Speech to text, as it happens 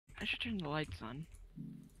I should turn the lights on.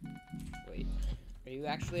 Wait, are you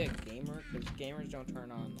actually a gamer? Because gamers don't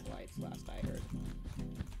turn on the lights, last I heard.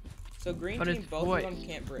 So green But team, it's both voice. of them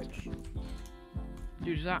can't bridge.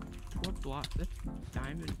 Dude, is that what block? That's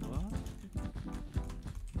diamond block.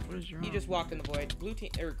 What is wrong? He just walked in the void. Blue team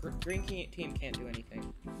or green team can't do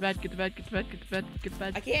anything. Get the bed, get the bed, get the bed, get the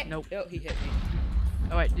bed. I can't. Nope. Oh, he hit me.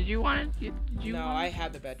 Oh wait, did you want it? Did you No, want I it?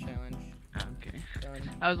 had the bed challenge. Oh, okay. Done.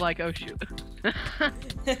 I was like, oh shoot.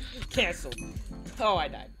 Cancelled. Oh, I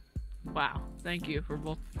died. Wow. Thank you for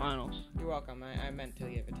both finals. You're welcome. I meant to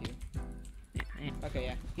give it to you. Yeah, Okay,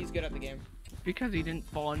 yeah. He's good at the game. because he didn't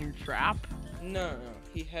fall in your trap. No.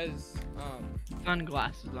 He has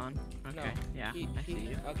Sunglasses on. Okay. No, Yeah. I see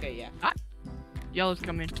you. Okay, yeah. Yellow's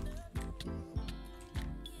coming.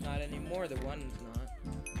 Not anymore. The one's not.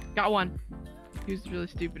 Got one. He was really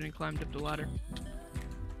stupid and climbed up the ladder.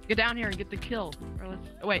 Get down here and get the kill. Or let's.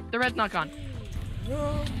 Oh, wait, the red's not gone.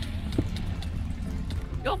 No.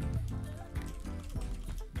 Go.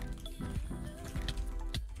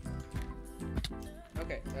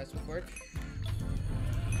 Okay, that's record.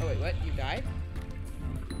 Oh wait, what? You died?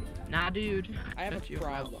 Nah, dude. I have Bet a you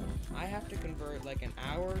problem. I have to convert like an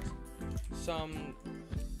hour's some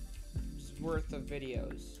worth of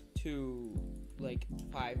videos to like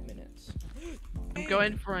 5 minutes. I'm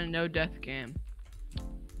going for a no-death game.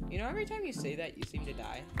 You know, every time you say that, you seem to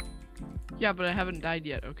die. Yeah, but I haven't died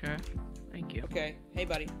yet. Okay. Thank you. Okay. Hey,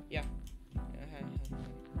 buddy. Yeah.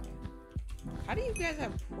 How do you guys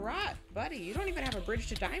have buddy? You don't even have a bridge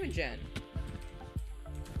to Diamond Gen.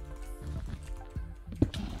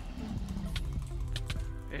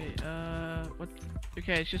 Okay. What?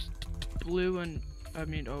 Okay, it's just blue and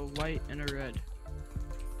white and a red.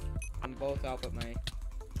 I'm both out, but my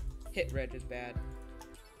hit red is bad.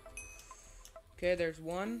 Okay, there's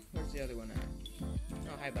one. Where's the other one at?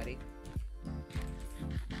 Oh, hi, buddy.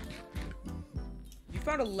 You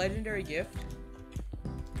found a legendary gift?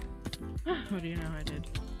 How do you know I did?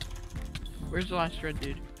 Where's the last red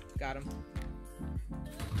dude? Got him.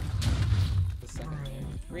 The second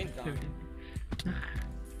one. Green's gone.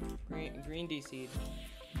 Green DC'd.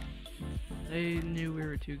 They knew we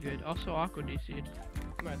were too good. Also, Aqua DC'd.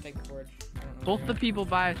 I'm gonna take the forge. I don't know Both where the they people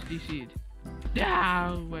by us DC'd.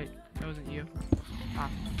 Yeah, wait, that wasn't you. Ah.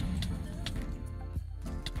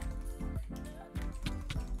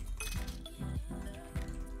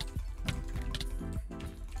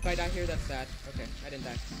 If I die here, that's sad. Okay, I didn't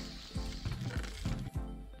die.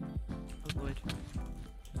 Avoid.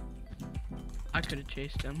 I could have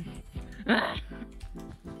chased him.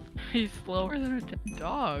 He's slower than a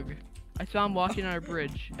dog. I saw him walking on our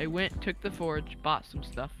bridge. I went, took the forge, bought some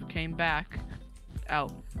stuff, came back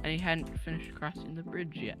out, and he hadn't finished crossing the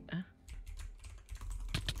bridge yet.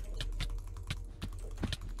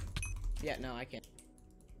 Yeah, no, I can't.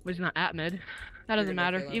 But he's not at mid. That You're doesn't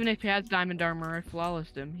gonna matter. kill him? Even if he has diamond armor, I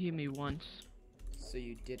flawlessed him. He hit me once. So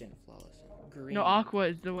you didn't flawless him. Green. No, Aqua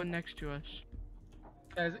is the one next to us.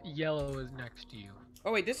 As yellow is next to you.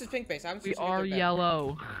 Oh wait, this is pink base. I'm We supposed to get are their bed.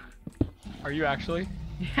 yellow. Are you actually?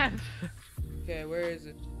 Yes. Okay, where is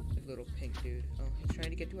it? The little pink dude. Oh, he's trying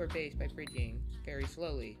to get to our base by bridging very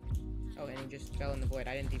slowly. Oh, and he just fell in the void.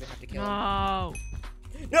 I didn't even have to kill him. No.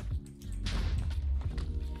 No.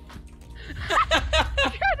 I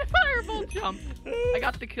tried to fireball jump. I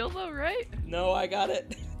got the kill though, right? No, I got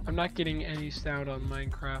it. I'm not getting any sound on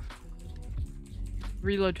Minecraft.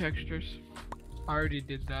 Reload textures. I already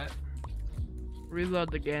did that.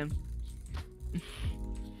 Reload the game.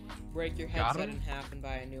 Break your Got headset him? in half and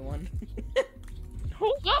buy a new one.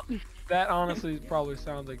 Hold up. That honestly probably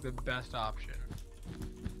sounds like the best option.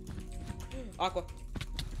 Aqua.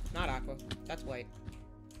 Not Aqua. That's white.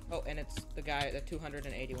 Oh, and it's the guy, the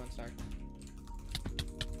 281 star.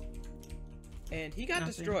 And he got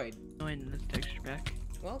Nothing. destroyed. Going this texture back.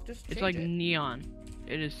 Well, just It's change like it. neon.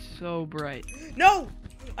 It is so bright. No!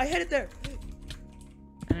 I hit it there!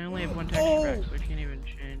 And I only have one texture back, so I can't even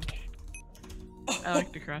change. I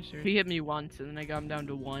like the crosshair. He hit me once, and then I got him down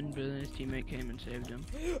to 1, but then his teammate came and saved him.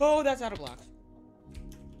 Oh, that's out of blocks.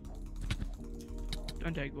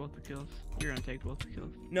 Don't take both the kills. You're gonna take both the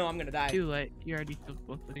kills. No, I'm gonna die. Too late. You already took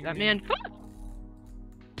both the kills. That man,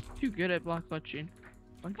 too good at block clutching.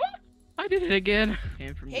 Like, what? I did it again.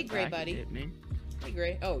 Came from Hey, the Gray back and buddy. hit me. Hey,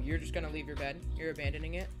 Gray. Oh, you're just gonna leave your bed? You're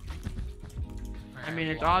abandoning it? I mean,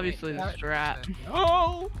 it's Alright, obviously the that- strat.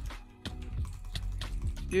 Oh!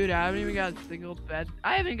 Dude, I haven't even got a single bed.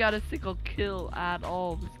 I haven't got a single kill at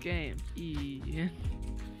all this game. Hey.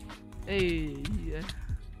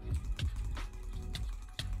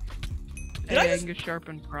 Did I Hey, I just- can get sharp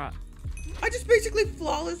and prot. I just basically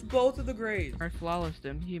flawless both of the Grays. I flawlessed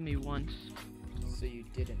him. He hit me once. So you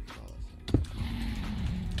didn't fall asleep.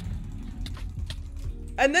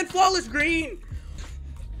 And then flawless green!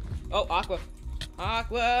 Oh, Aqua.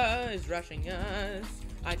 Aqua is rushing us.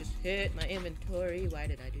 I just hit my inventory. Why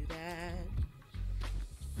did I do that?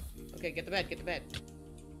 Okay, get the bed, get the bed.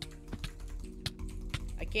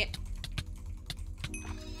 I can't.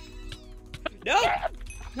 No!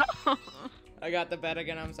 No. I got the bed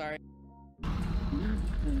again, I'm sorry.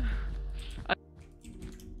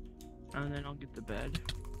 And then I'll get the bed.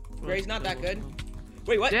 Gray's not that good.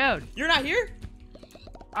 Wait, what? Dude, You're not here?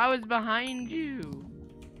 I was behind you.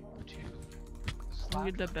 I'll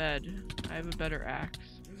get the bed. I have a better axe.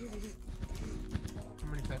 How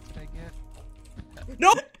many pets did I get?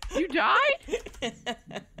 No! You died?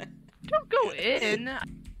 Don't go in.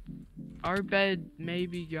 Our bed may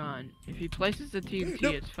be gone. If he places the TNT, No.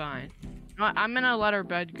 it's fine. I'm gonna let our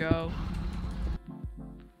bed go.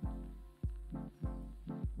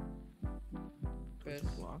 Chris.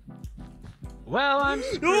 Well, I'm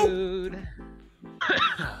screwed.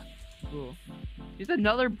 Cool. He's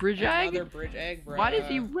another bridge egg? Another bridge egg, bro. Why does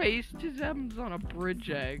he waste his M's on a bridge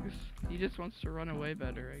eggs? He just wants to run away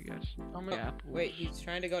better, I guess. How many? Yeah. Wait, he's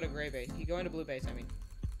trying to go to gray base. He's going to blue base, I mean.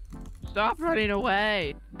 Stop running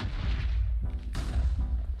away.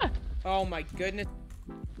 Oh my goodness.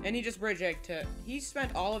 And he just bridge egg to... He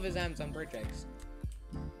spent all of his M's on bridge eggs.